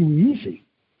it too easy.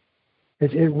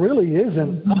 It really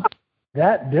isn't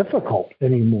that difficult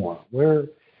anymore.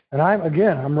 And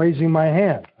I'm raising my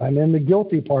hand. I'm in the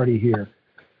guilty party here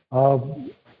of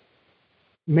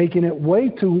making it way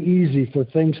too easy for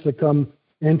things to come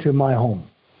into my home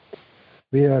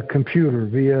via computer,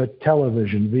 via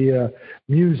television, via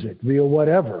music, via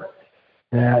whatever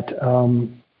that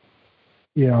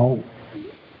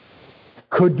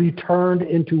could be turned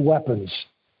into weapons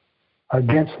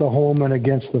against the home and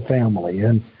against the family.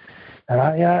 And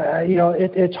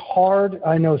it's hard.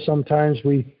 I know sometimes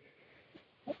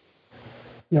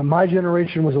my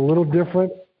generation was a little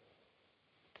different.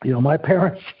 My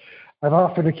parents, I've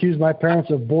often accused my parents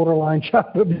of borderline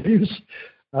child abuse.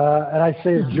 And I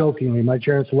say it jokingly. My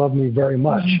parents loved me very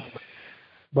much.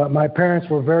 But my parents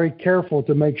were very careful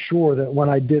to make sure that when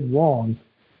I did wrong,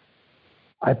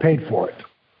 I paid for it.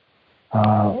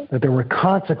 That there were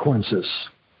consequences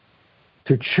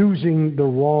to choosing the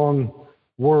wrong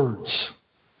words,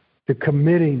 to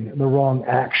committing the wrong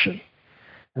action.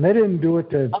 And they didn't do it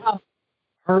to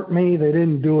hurt me. They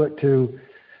didn't do it to,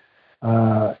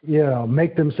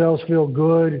 make themselves feel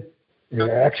good,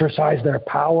 exercise their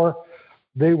power.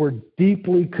 They were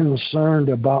deeply concerned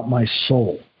about my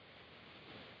soul.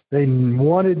 They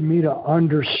wanted me to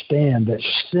understand that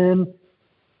sin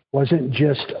wasn't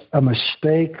just a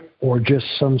mistake or just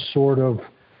some sort of,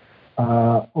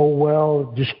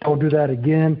 just don't do that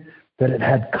again, that it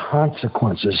had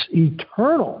consequences,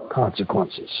 eternal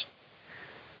consequences.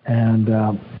 And,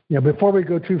 before we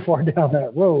go too far down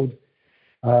that road,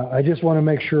 I just want to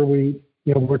make sure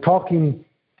we're talking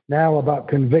now about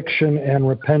conviction and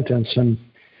repentance. And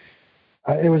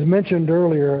it was mentioned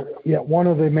earlier, one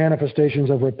of the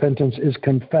manifestations of repentance is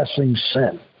confessing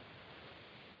sin.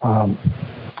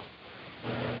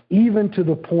 Even to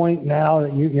the point now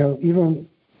that even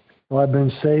though I've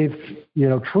been saved,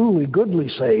 truly goodly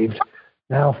saved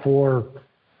now for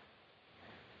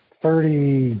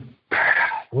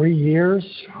 33 years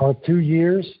or 2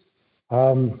 years,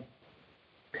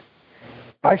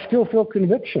 I still feel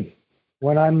conviction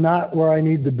when I'm not where I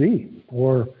need to be,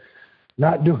 or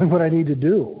not doing what I need to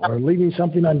do, or leaving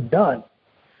something undone.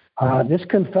 This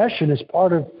confession is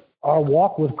part of our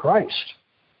walk with Christ.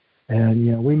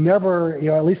 And, we never,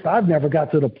 at least I've never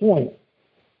got to the point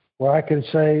where I can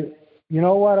say, you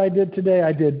know what I did today?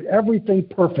 I did everything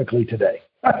perfectly today.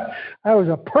 I was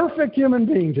a perfect human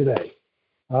being today.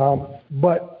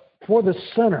 But for the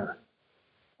sinner,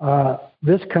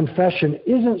 this confession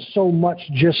isn't so much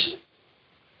just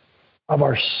of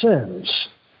our sins,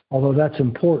 although that's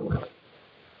important,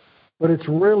 but it's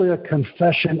really a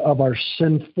confession of our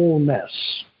sinfulness.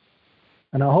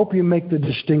 And I hope you make the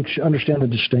distinction, understand the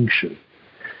distinction.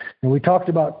 And we talked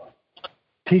about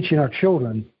teaching our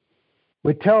children.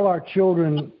 We tell our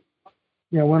children,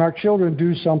 when our children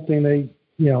do something, they,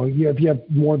 if you have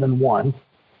more than one,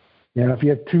 if you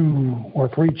have 2 or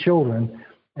 3 children,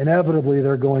 inevitably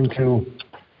they're going to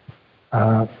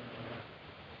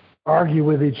argue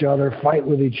with each other, fight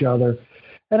with each other.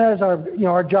 And as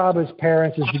our job as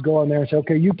parents is to go in there and say,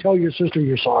 okay, you tell your sister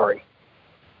you're sorry.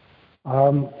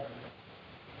 And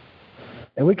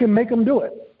we can make them do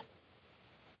it.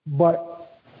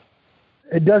 But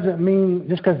it doesn't mean,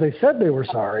 just because they said they were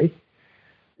sorry,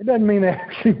 it doesn't mean they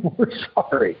actually were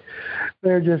sorry.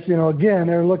 They're just, again,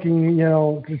 they're looking,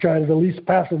 to try to the least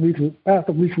path of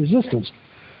least resistance.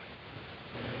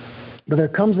 But there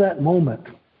comes that moment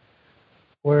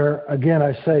where, again,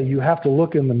 I say you have to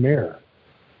look in the mirror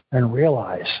and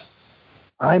realize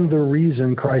I'm the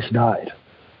reason Christ died.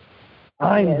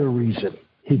 I'm the reason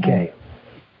he came.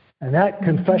 And that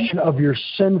confession of your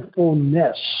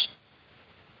sinfulness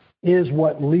is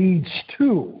what leads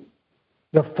to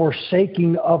the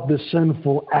forsaking of the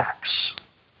sinful acts.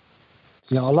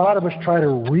 A lot of us try to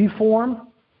reform.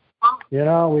 We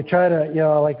try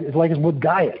to, like it's with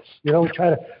diets. We try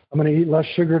to, I'm going to eat less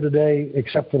sugar today,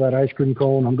 except for that ice cream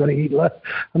cone. I'm going to eat less.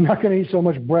 I'm not going to eat so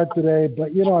much bread today, but,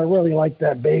 I really like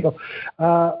that bagel.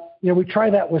 We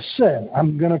try that with sin.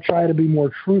 I'm going to try to be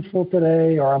more truthful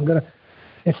today, or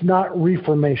it's not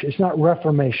reformation. It's not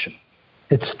reformation.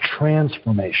 It's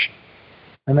transformation.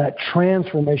 And that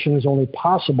transformation is only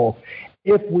possible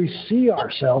if we see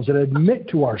ourselves and admit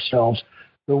to ourselves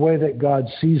the way that God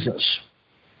sees us.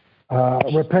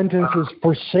 Repentance is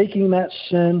forsaking that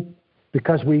sin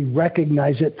because we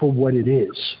recognize it for what it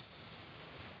is.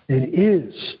 It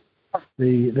is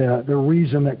the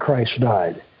reason that Christ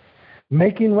died.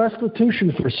 Making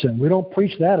restitution for sin. We don't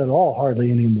preach that at all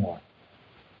hardly anymore.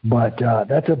 But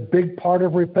that's a big part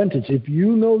of repentance. If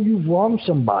you know you've wronged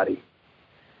somebody,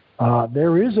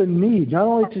 there is a need not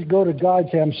only to go to God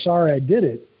and say, I'm sorry I did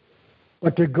it,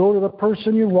 but to go to the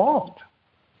person you wronged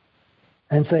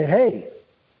and say, hey,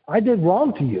 I did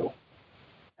wrong to you.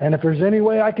 And if there's any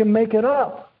way I can make it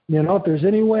up, if there's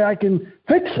any way I can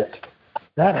fix it,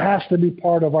 that has to be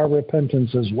part of our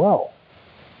repentance as well.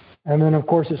 And then, of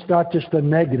course, it's not just the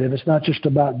negative. It's not just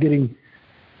about getting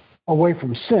away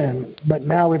from sin, but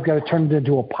now we've got to turn it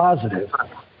into a positive.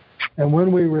 And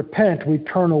when we repent, we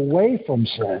turn away from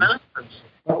sin,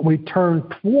 but we turn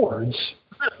towards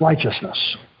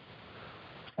righteousness.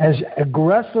 As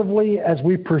aggressively as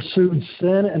we pursued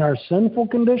sin in our sinful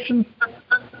condition,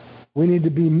 we need to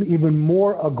be even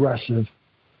more aggressive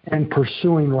in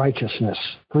pursuing righteousness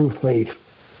through faith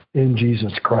in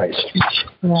Jesus Christ.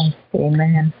 Yes,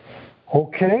 amen.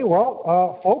 Okay,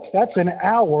 well, folks, that's an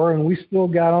hour, and we still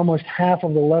got almost half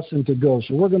of the lesson to go.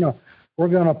 So we're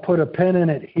gonna put a pin in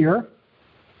it here,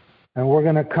 and we're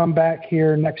gonna come back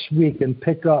here next week and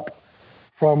pick up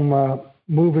from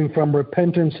moving from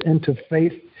repentance into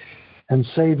faith and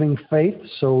saving faith.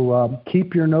 So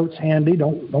keep your notes handy.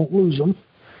 Don't lose them,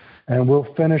 and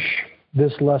we'll finish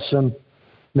this lesson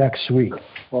next week.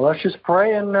 Well, let's just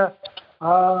pray and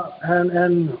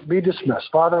be dismissed.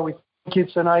 Father, we thank you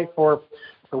tonight for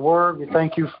the word. We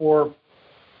thank you for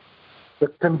the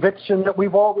conviction that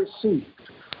we've all received.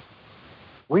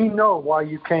 We know why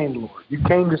you came, Lord. You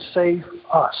came to save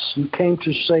us. You came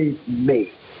to save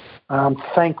me. I'm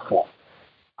thankful.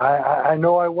 I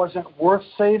know I wasn't worth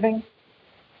saving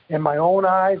in my own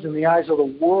eyes, in the eyes of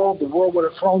the world. The world would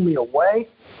have thrown me away.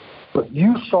 But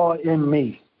you saw in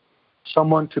me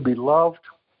someone to be loved,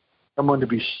 someone to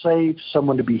be saved,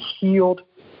 someone to be healed,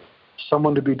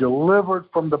 someone to be delivered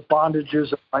from the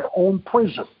bondages of my own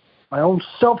prison, my own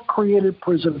self-created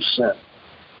prison of sin.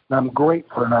 And I'm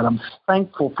grateful for that. I'm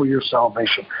thankful for your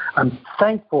salvation. I'm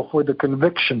thankful for the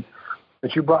conviction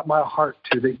that you brought my heart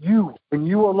to, that you and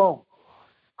you alone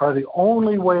are the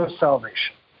only way of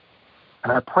salvation.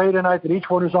 And I pray tonight that each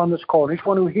one who's on this call, and each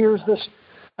one who hears this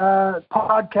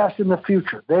podcast in the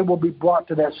future, they will be brought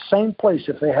to that same place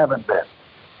if they haven't been.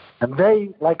 And they,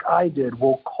 like I did,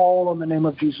 will call on the name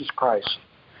of Jesus Christ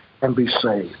and be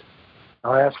saved.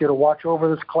 Now I ask you to watch over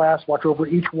this class, watch over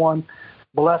each one,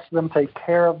 bless them, take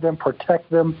care of them, protect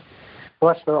them,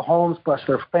 bless their homes, bless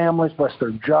their families, bless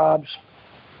their jobs.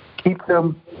 Keep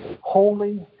them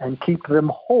holy and keep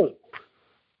them whole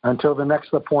until the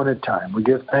next appointed time. We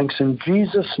give thanks in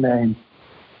Jesus' name.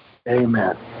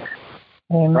 Amen.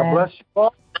 Amen. God bless you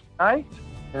all tonight,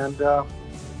 and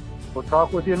we'll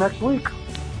talk with you next week.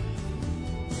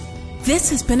 This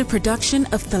has been a production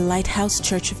of the Lighthouse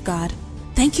Church of God.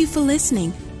 Thank you for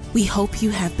listening. We hope you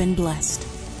have been blessed.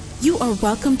 You are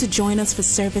welcome to join us for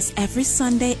service every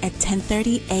Sunday at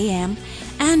 10:30 a.m.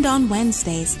 and on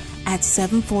Wednesdays at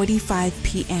 7:45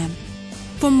 p.m.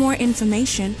 For more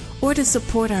information or to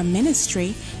support our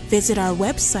ministry, visit our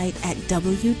website at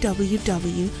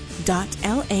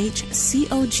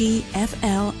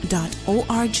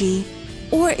www.lhcogfl.org,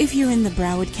 or if you're in the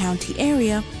Broward County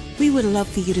area, we would love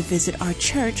for you to visit our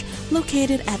church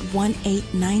located at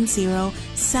 1890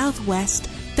 Southwest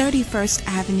 31st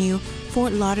Avenue,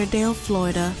 Fort Lauderdale,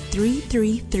 Florida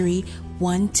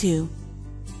 33312.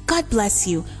 God bless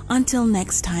you. Until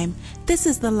next time, this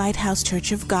is the Lighthouse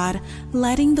Church of God,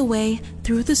 lighting the way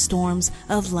through the storms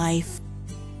of life.